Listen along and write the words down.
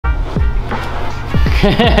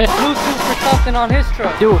Bluetooth or something on his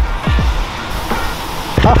truck. Dude.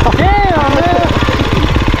 Damn, man.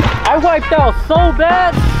 I wiped out so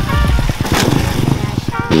bad.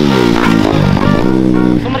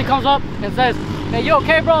 Somebody comes up and says, "Hey, you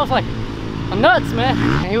okay, bro?" I was like, "I'm nuts, man."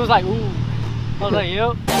 And he was like, "Ooh." I was like,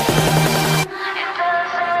 "Yep."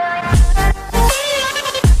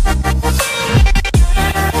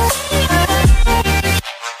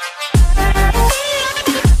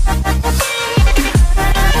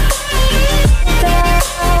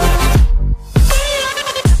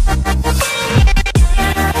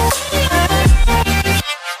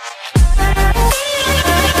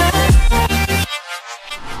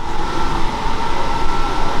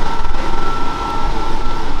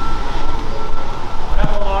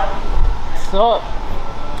 Up.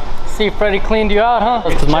 See, Freddie cleaned you out, huh?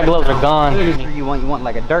 Because my gloves are gone. You want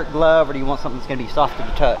like a dirt glove, or do you want something that's gonna be soft to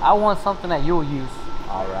the touch? I want something that you'll use.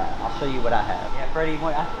 All right, I'll show you what I have. Yeah, Freddie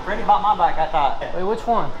bought my bike. I thought. Wait, which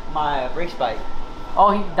one? My race bike.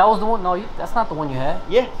 Oh, that was the one. No, that's not the one you had.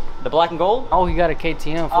 Yeah, the black and gold. Oh, you got a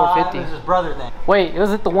KTM 450. It was his brother then. Wait,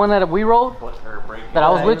 was it the one that we rode? That I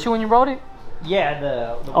was with you when you rode it? Yeah,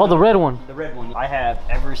 the red one. The red one. I have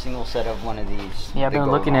every single set of one of these. Yeah, I've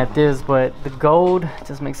been looking at this, but the gold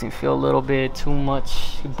just makes me feel a little bit too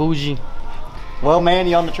much bougie. Well, man,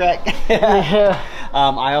 you on the track? Yeah.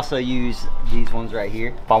 I also use these ones right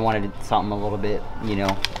here. If I wanted something a little bit, you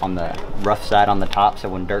know, on the rough side on the top, so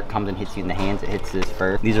when dirt comes and hits you in the hands, it hits this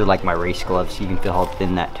first. These are like my race gloves, so you can feel how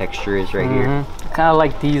thin that texture is right here. Kind of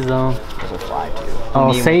like these, Those are fly too.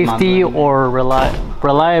 Oh, safety or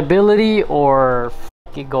reliability or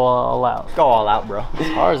it go all out. Go all out, bro. It's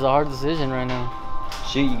hard. It's a hard decision right now.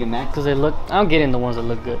 Shoot, you can max. Because they look, I'm getting the ones that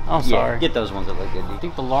look good. I'm sorry. Get those ones that look good, dude. I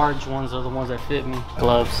think the large ones are the ones that fit me.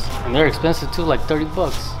 Gloves. And they're expensive too, like 30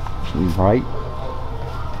 bucks. Right.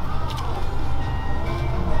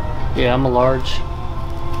 Yeah, I'm a large.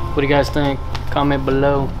 What do you guys think? Comment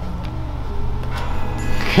below.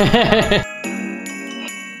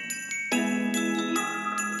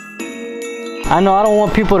 I know I don't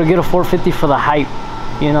want people to get a 450 for the hype,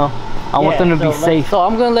 you know. I want them to be safe. So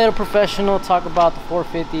I'm gonna let a professional talk about the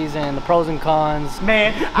 450s and the pros and cons.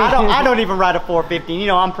 Man, I don't even ride a 450. You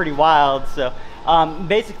know, I'm pretty wild, so.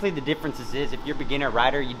 Basically the difference is if you're a beginner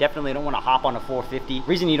rider, you definitely don't want to hop on a 450. The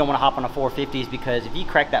reason you don't want to hop on a 450 is because if you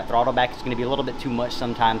crack that throttle back, it's going to be a little bit too much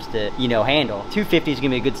sometimes to, you know, handle. 250 is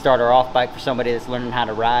going to be a good starter off bike for somebody that's learning how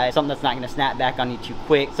to ride. Something that's not going to snap back on you too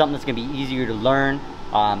quick. Something that's going to be easier to learn.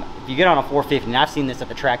 If you get on a 450, and I've seen this at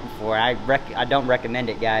the track before, I don't recommend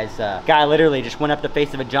it, guys. Guy literally just went up the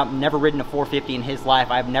face of a jump, never ridden a 450 in his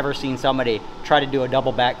life. I've never seen somebody try to do a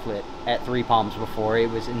double backflip at 3 Palms before. It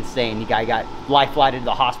was insane. The guy got life flighted to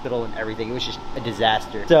the hospital and everything. It was just a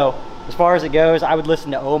disaster. So as far as it goes, I would listen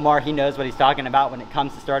to Omar. He knows what he's talking about when it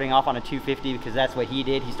comes to starting off on a 250, because that's what he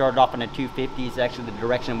did. He started off on a 250. It's actually the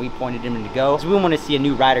direction we pointed him to go. So we want to see a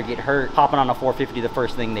new rider get hurt hopping on a 450 the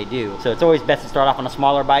first thing they do. So it's always best to start off on a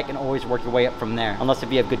smaller bike and always work your way up from there. Unless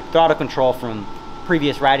if you have good throttle control from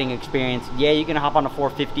previous riding experience, yeah, you can hop on a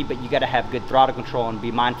 450, but you got to have good throttle control and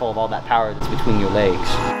be mindful of all that power that's between your legs.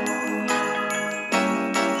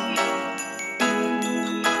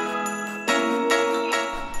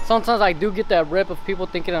 Sometimes I do get that rep of people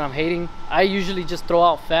thinking that I'm hating. I usually just throw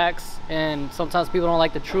out facts, and sometimes people don't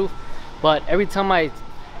like the truth. But every time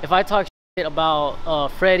if I talk shit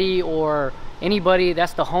about Freddie or anybody,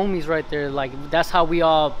 that's the homies right there. Like, that's how we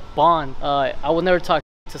all bond. I will never talk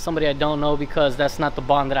to somebody I don't know, because that's not the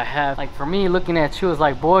bond that I have. Like, for me, looking at you is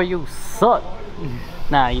like, boy, you suck.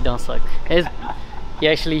 Nah, you don't suck.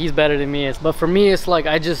 Actually, he's better than me. But for me, it's like,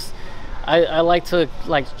 I like to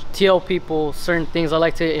like tell people certain things. I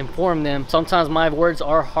like to inform them. Sometimes my words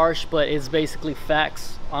are harsh, but it's basically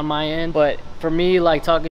facts on my end. But for me, like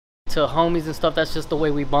talking to homies and stuff, that's just the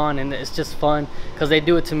way we bond, and it's just fun because they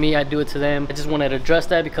do it to me, I do it to them. I just wanted to address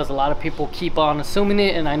that because a lot of people keep on assuming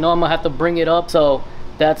it, and I know I'm gonna have to bring it up. So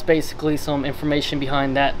that's basically some information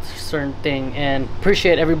behind that certain thing. And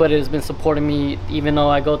appreciate everybody that's been supporting me, even though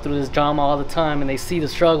I go through this drama all the time, and they see the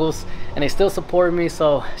struggles and they still support me.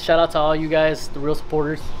 So shout out to all you guys, the real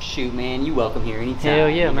supporters. Shoot, man, you welcome here anytime. Hell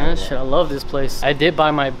yeah, man. Shit, I love this place. I did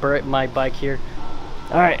buy my bike here.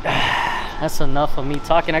 All right, that's enough of me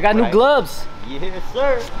talking. I got new gloves. Yes,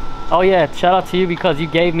 sir. Oh yeah, shout out to you because you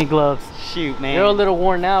gave me gloves. Shoot, man. They're a little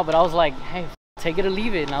worn out, but I was like, hey, take it or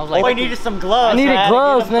leave it. And I was like, oh, I needed some gloves. I needed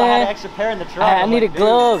gloves, man. I had an extra pair in the truck. I needed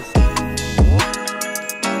gloves.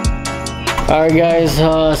 Alright guys,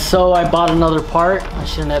 so I bought another part. I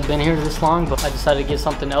shouldn't have been here this long, but I decided to get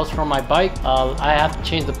something else from my bike. I have to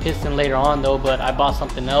change the piston later on though, but I bought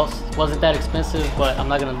something else. It wasn't that expensive, but I'm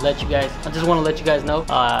not gonna let you guys, I just want to let you guys know.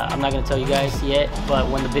 I'm not gonna tell you guys yet, but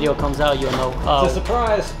when the video comes out, you'll know. It's a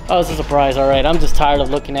surprise. Oh, it's a surprise. Alright, I'm just tired of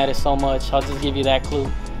looking at it so much. I'll just give you that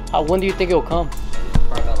clue. When do you think it'll come?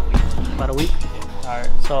 Probably about a week. About a week? Alright,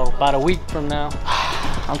 so about a week from now.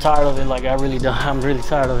 I'm tired of it, like I'm really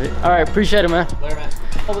tired of it. Alright, appreciate it, man. Later, man.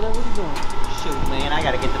 Over there, what are you doing? Shoot, man, I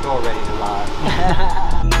gotta get the door ready to lock.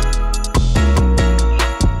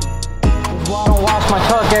 That's why I don't wash my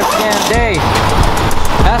truck every damn day.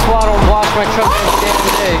 That's why I don't wash my truck every damn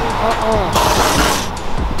day.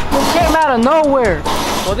 It came out of nowhere.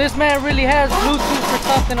 Well, this man really has Bluetooth or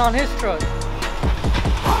something on his truck.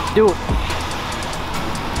 Do it.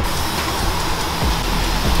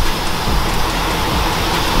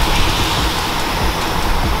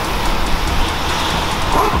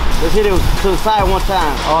 Let's hit it to the side one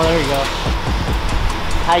time. Oh, there you go.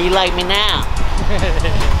 How you like me now?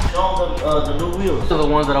 All the new wheels. These are the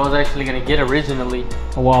ones that I was actually gonna get originally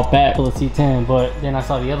a while back for the C10, but then I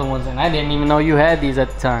saw the other ones and I didn't even know you had these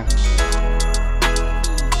at the time.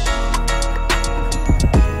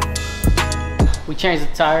 We changed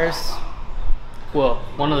the tires. Well,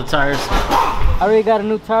 one of the tires. I already got a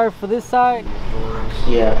new tire for this side.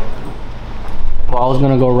 Yeah. Well, I was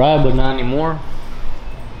gonna go ride, but not anymore.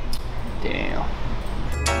 Damn.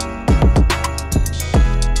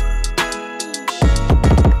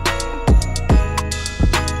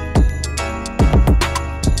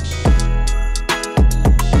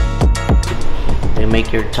 They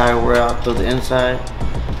make your tire wear out through the inside,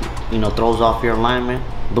 you know, throws off your alignment,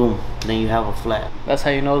 boom, then you have a flat. That's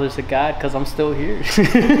how you know there's a God, because I'm still here.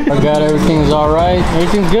 I got everything's all right.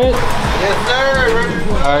 Everything's good? Yes,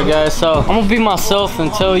 sir. All right, guys, so I'm gonna be myself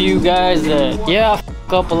and tell you guys that, yeah, I f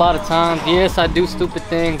up a lot of times. Yes, I do stupid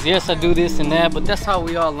things. Yes, I do this and that, but that's how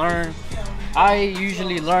we all learn. I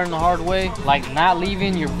usually learn the hard way, like not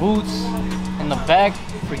leaving your boots in the back,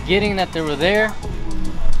 forgetting that they were there.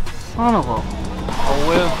 Son of a... Oh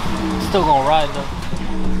well, still gonna ride though.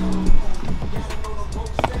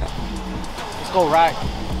 Let's go ride.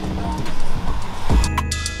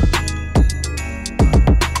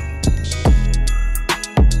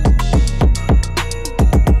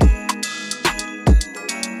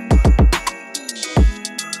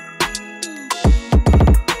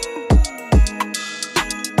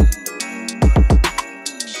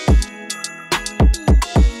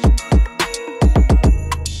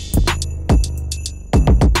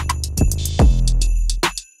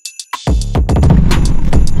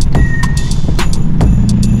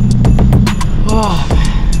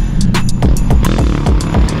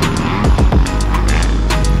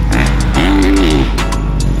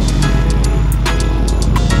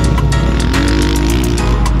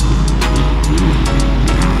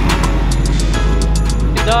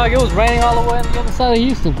 Dog, it was raining all the way on the other side of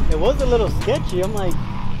Houston. It was a little sketchy. I'm like,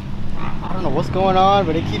 I don't know what's going on,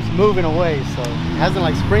 but it keeps moving away, so it hasn't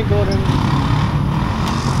like sprinkled or anything.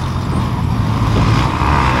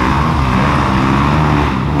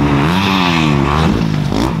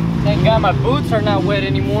 Thank God my boots are not wet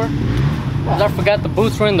anymore. Cause I forgot the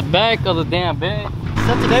boots were in the back of the damn bed.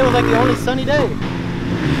 Except today was like the only sunny day.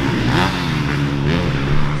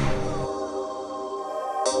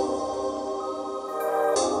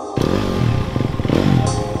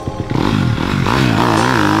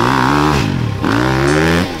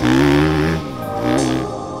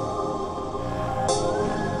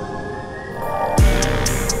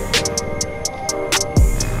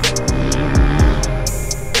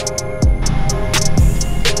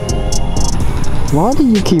 Why do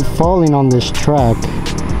you keep falling on this track?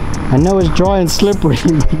 I know it's dry and slippery,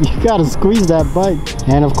 but you gotta squeeze that bike.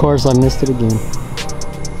 And of course, I missed it again.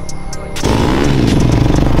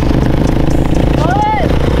 What?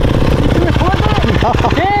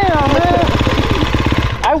 Damn, man!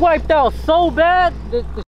 I wiped out so bad, the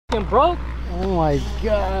f***ing broke. Oh my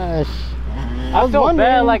gosh. I felt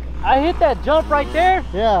bad, like I hit that jump right there.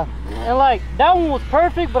 Yeah. And like, that one was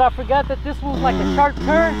perfect, but I forgot that this one was like a sharp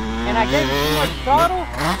turn, and I gave it too much throttle.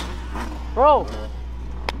 Bro.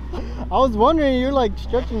 I was wondering, you're like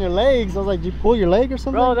stretching your legs. I was like, did you pull your leg or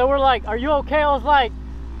something? Bro, they were like, are you okay? I was like,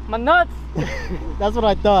 my nuts. That's what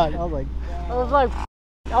I thought. I was like,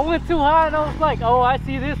 I went too high and I was like, oh, I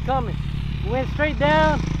see this coming. Went straight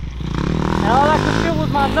down, and all I could feel was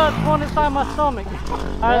my nuts going inside my stomach. All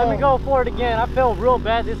right, let me go for it again. I felt real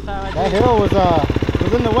bad this time. That hill was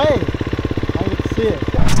in the way. I could see it.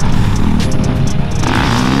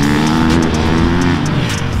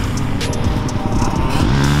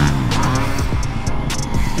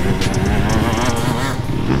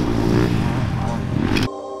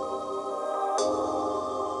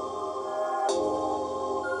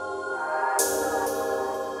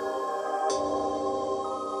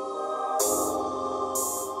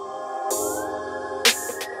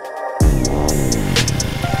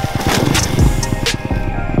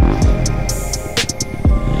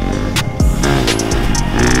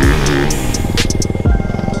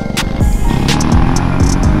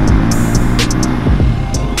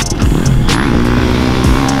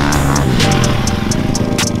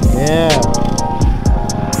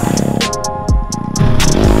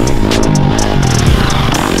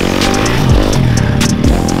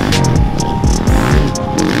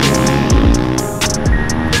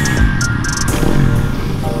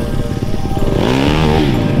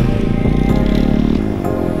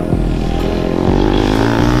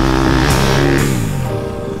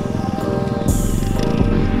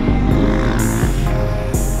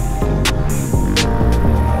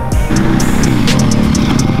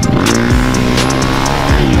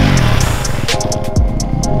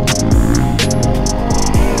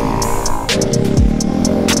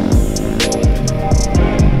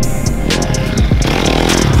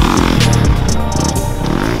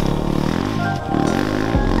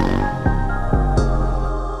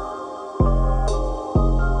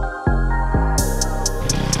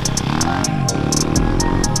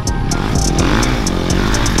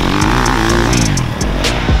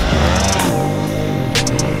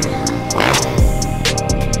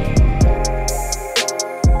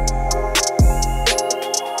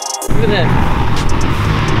 Look at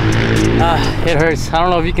that. It hurts. I don't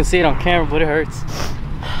know if you can see it on camera, but it hurts.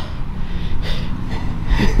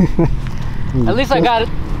 At least I got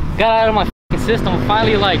out of my system.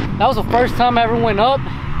 Finally, like, that was the first time I ever went up,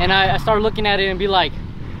 and I started looking at it and be like,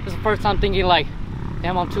 this is the first time thinking like,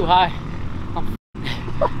 damn, I'm too high.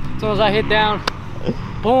 As soon as I hit down,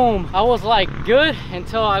 boom, I was like good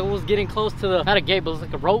until I was getting close to the, not a gate, but it was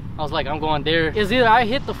like a rope. I was like, I'm going there. Is either I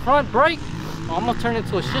hit the front brake or I'm gonna turn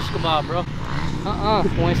into a shish kebab, bro.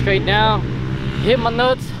 Went straight down, hit my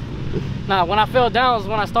nuts. Nah, when I fell down was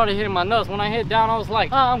when I started hitting my nuts. When I hit down, I was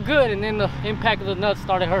like, oh, I'm good. And then the impact of the nuts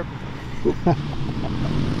started hurting.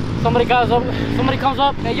 Somebody comes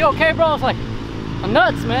up, hey, you okay, bro? I was like, I'm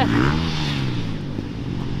nuts, man.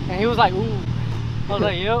 And he was like, ooh. I was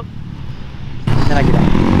like, yep. Then I get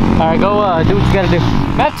out. All right, go do what you gotta do.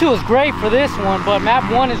 Map 2 is great for this one, but map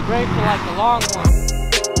 1 is great for like the long one.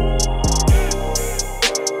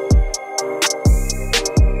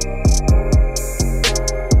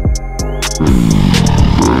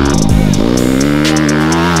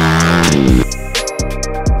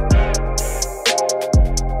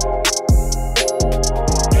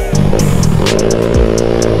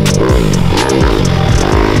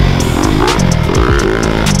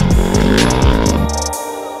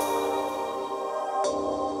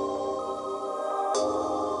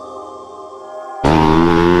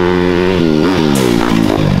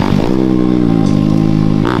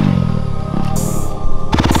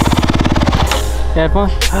 You had fun?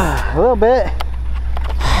 A little bit.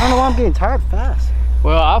 I don't know why I'm getting tired fast.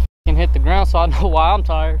 Well, I f***ing hit the ground, so I know why I'm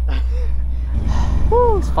tired.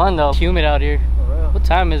 Woo, it's fun though. It's humid out here. For real. What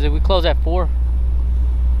time is it? We close at 4.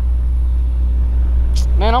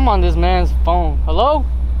 Man, I'm on this man's phone. Hello?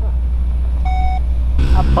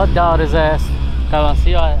 I butt dialed his ass.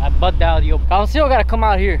 I butt dialed yo. Calvancillo gotta come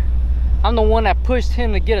out here. I'm the one that pushed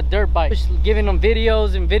him to get a dirt bike. Giving him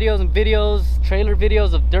videos and videos and videos, trailer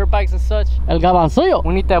videos of dirt bikes and such. El Calvancillo.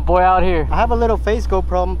 We need that boy out here. I have a little face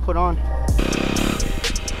GoPro I'm gonna put on.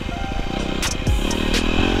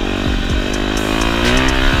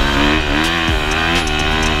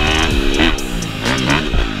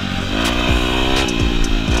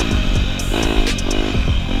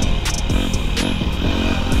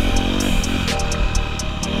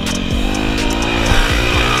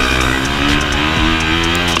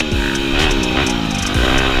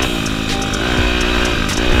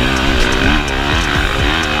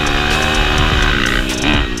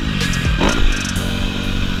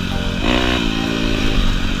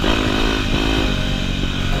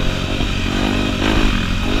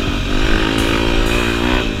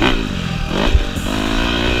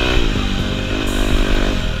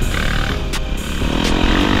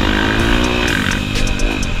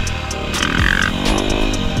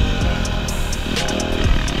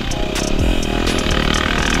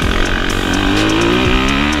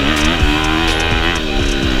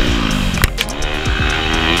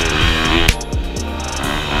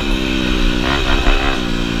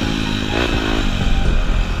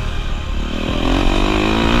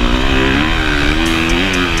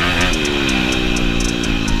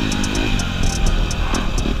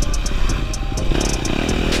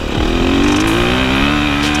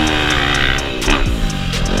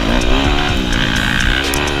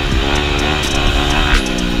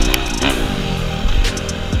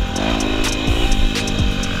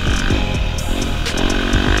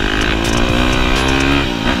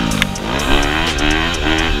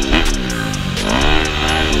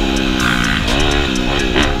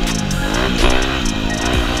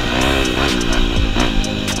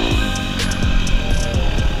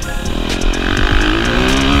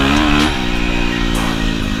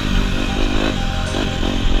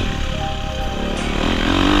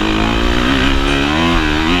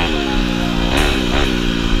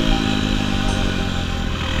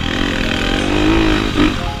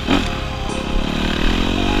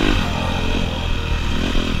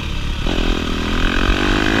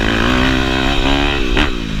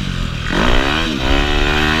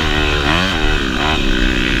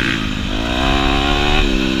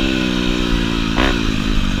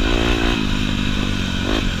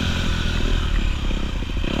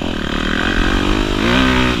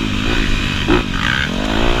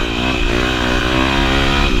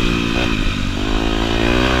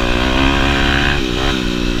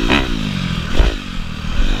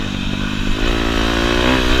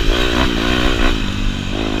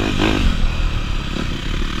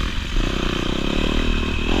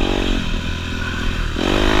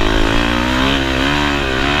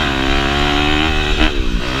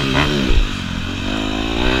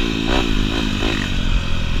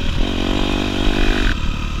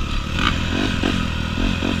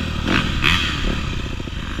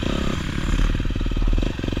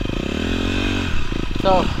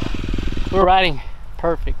 were riding.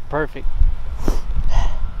 Perfect, perfect.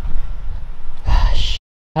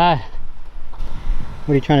 Hi.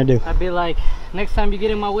 What are you trying to do? I'd be like, next time you get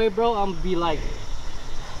in my way, bro, I'm gonna be like.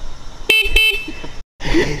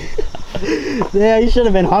 Yeah, you should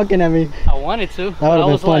have been honking at me. I wanted to. That would have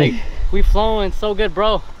been funny. Like, we flowing so good,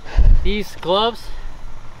 bro. These gloves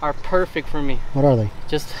are perfect for me. What are they?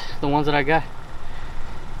 Just the ones that I got.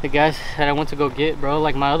 The guys that I went to go get, bro.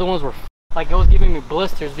 Like my other ones were like it was giving me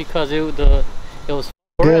blisters because it was.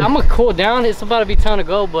 Good. I'm gonna cool down. It's about to be time to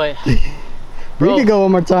go, but bro, we can go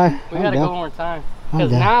one more time. We gotta go one more time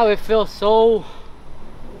because now it feels so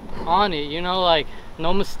on it. You know, like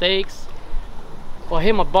no mistakes. Well, I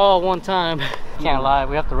hit my ball one time. Can't lie.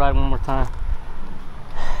 We have to ride one more time.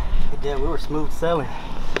 Yeah, we were smooth sailing.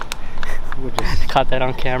 We just caught that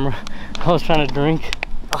on camera. I was trying to drink.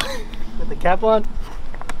 With the cap on?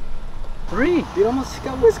 3. Dude, almost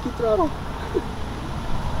got whiskey throttle.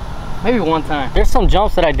 Maybe one time. There's some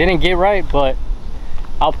jumps that I didn't get right, but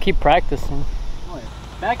I'll keep practicing.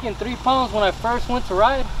 Back in 3 pounds when I first went to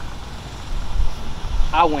ride,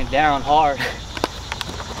 I went down hard.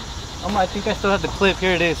 I think I still have the clip.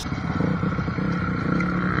 Here it is.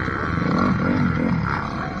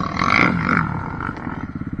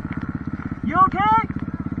 You okay?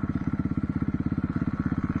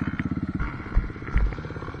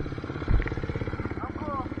 I'm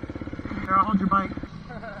cool. Here, I'll hold your bike.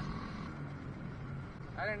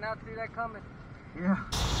 I did not see that coming. Yeah.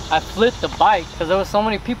 I flipped the bike because there was so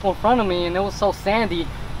many people in front of me and it was so sandy.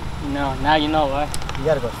 You know, now you know, right? You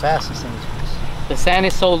gotta go fast this thing. The sand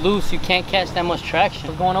is so loose, you can't catch that much traction.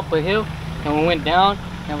 We're going up a hill and we went down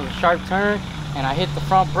and it was a sharp turn and I hit the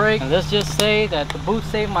front brake. And let's just say that the boot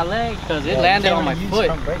saved my leg because it landed on my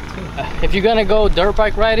foot. If you're gonna go dirt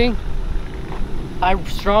bike riding, I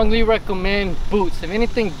strongly recommend boots. If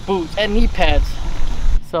anything, boots and knee pads.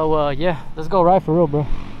 So yeah, let's go ride for real, bro.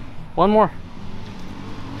 One more.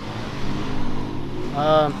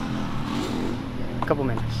 A couple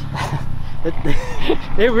minutes.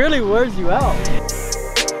 It really wears you out.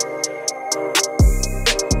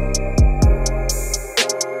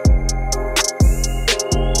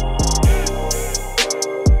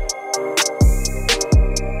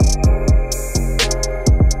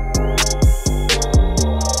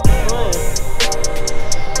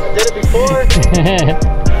 I did it before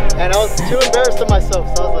and I was too embarrassed of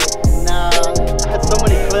myself, so I was like, nah. I had so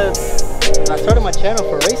many clips and I started my channel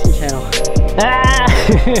for a racing channel.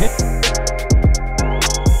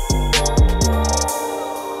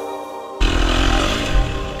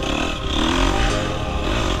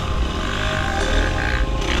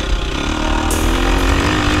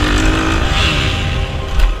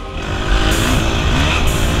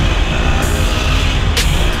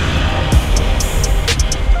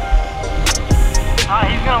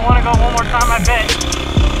 He's gonna want to go one more time, I bet.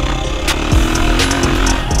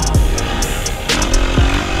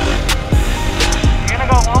 You're gonna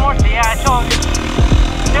go one more? Yeah.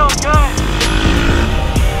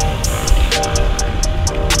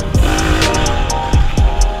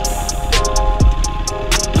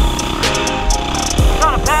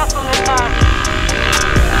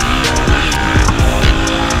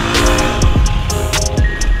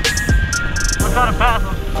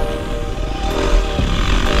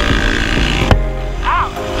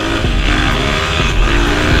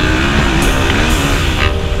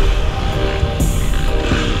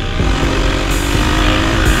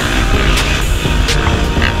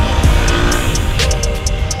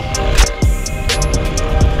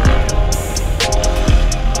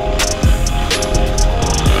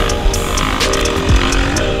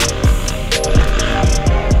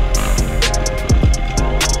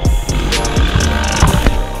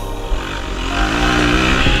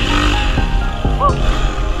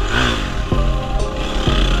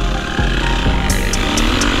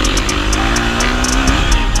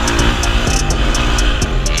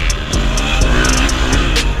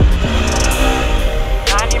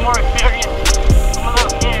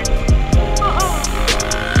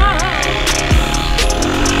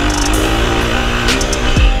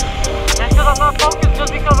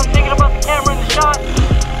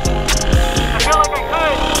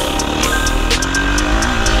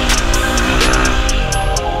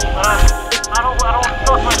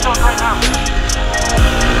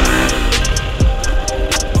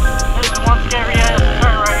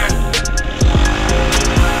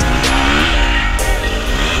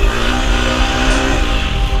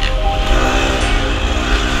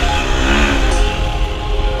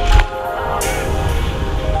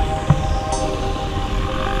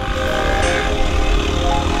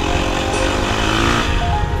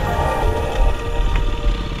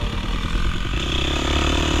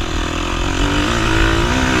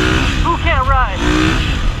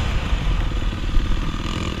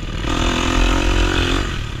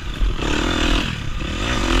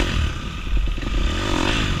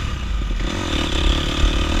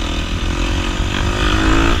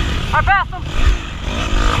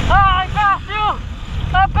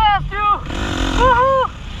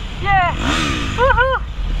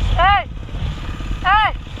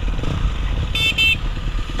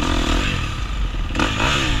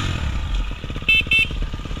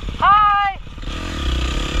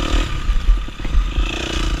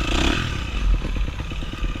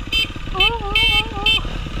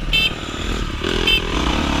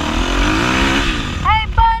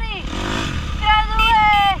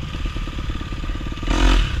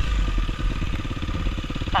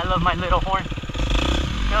 I love my little horn.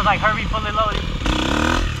 Feels like Herbie fully loaded.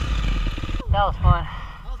 That was fun.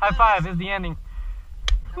 High five is the ending.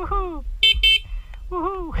 Woohoo!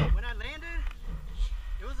 Woohoo! When I landed,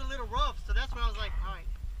 it was a little rough, so that's when I was like, alright.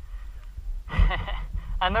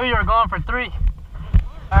 I knew you were going for 3.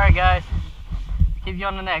 Alright guys, keep you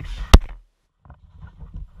on the next.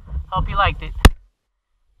 Hope you liked it.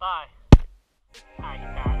 Bye. Alright, you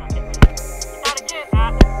got it again.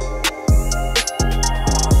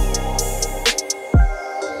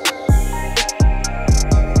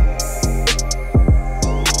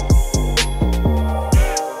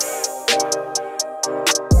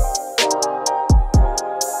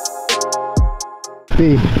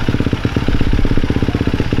 B.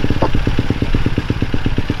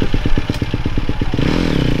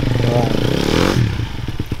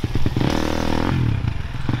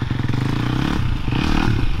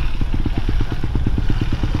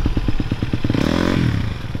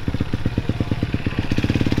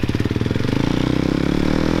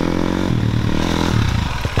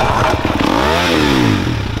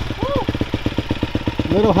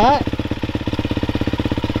 Little hot.